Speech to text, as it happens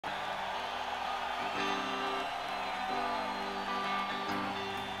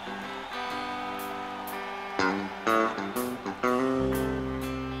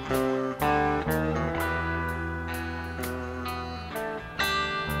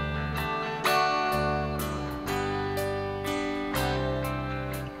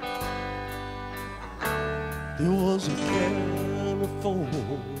was a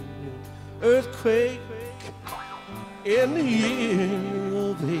California earthquake in the year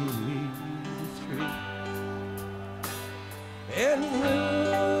of '83, and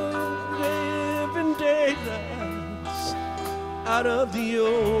living daylights out of the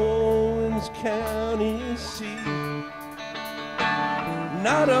Owens County sea.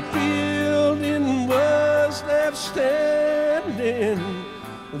 Not a building was left standing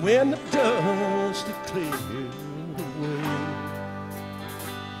when the dust had cleared away,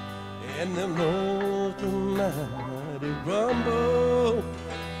 and the North Almighty rumbled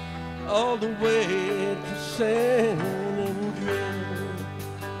all the way to San Andreas.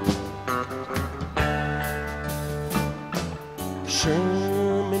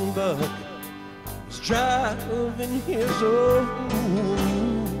 Sherman Buck was driving his old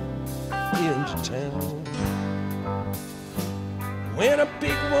into town when a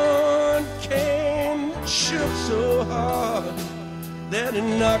big one came and shook so hard that it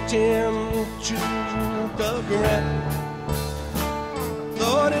knocked him to the ground.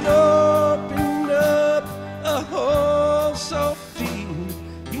 Thought it opened up a hole so deep,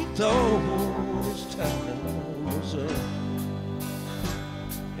 he thought his time was up,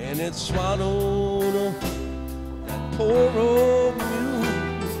 and it swallowed that poor old mule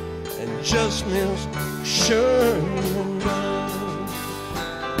and just missed Sherman.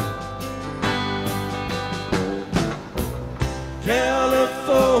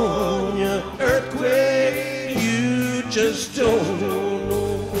 California earthquake, you just don't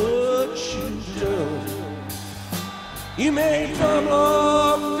know what you've done. You may fall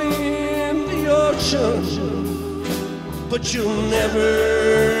off in the ocean, but you'll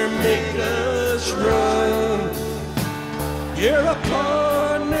never make us run. You're a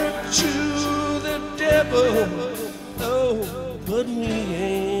partner to the devil, oh, but we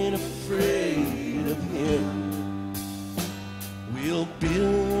ain't afraid of him. We'll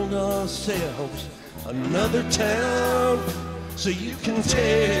build ourselves another town so you can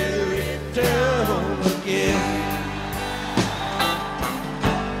tear it down again.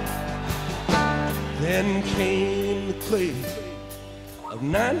 Then came the quake of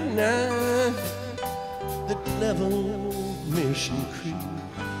 '99 that leveled Mission Creek.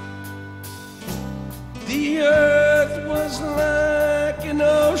 The earth was like an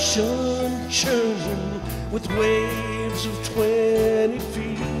ocean churning with waves of 20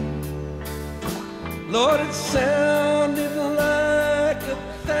 feet. Lord, it sounded like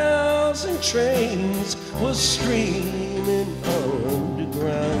 1,000 trains was streaming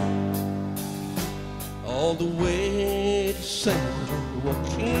underground all the way to San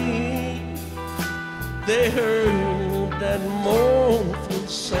Joaquin. They heard that mournful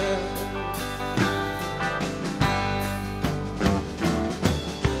sound.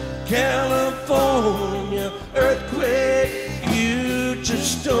 California earthquake, you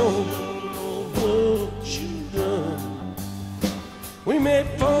just don't know what you've done. We may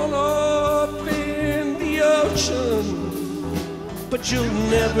fall off in the ocean, but you'll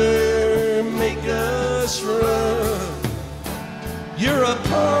never make us run. You're a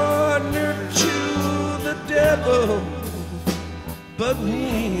partner to the devil, but we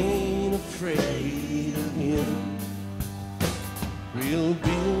ain't afraid of him. We'll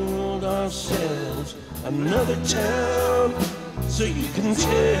build ourselves another town so you can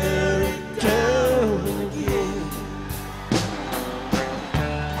tear it down again.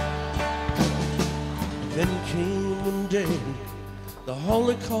 Then came one day the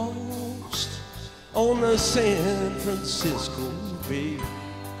Holocaust on the San Francisco Bay.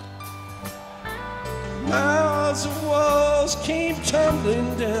 Miles of walls came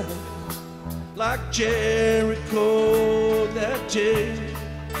tumbling down like Jericho that day,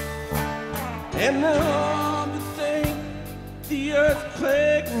 and now to think the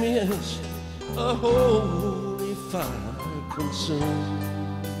earthquake missed a holy fire consumed,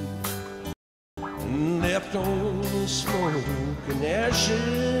 and left only smoke and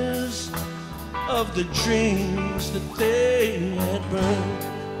ashes of the dreams that they had burned.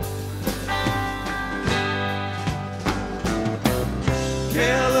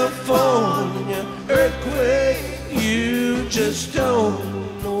 California earthquake, you just don't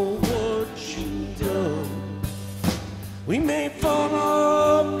know what you've done. We may fall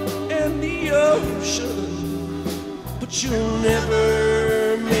off in the ocean, but you'll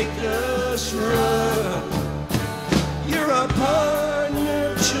never make us run. You're a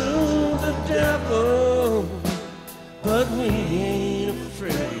partner to the devil, but we ain't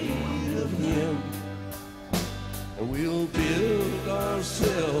afraid of him. And we'll build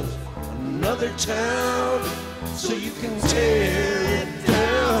ourselves another town so you can tear it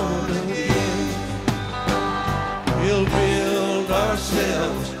down again.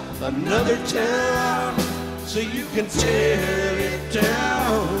 another town so you can tear it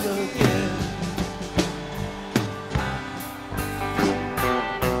down again.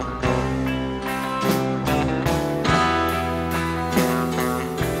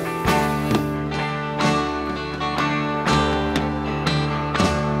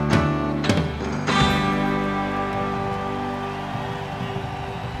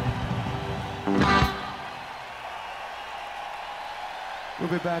 We'll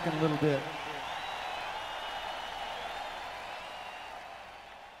be back in a little bit.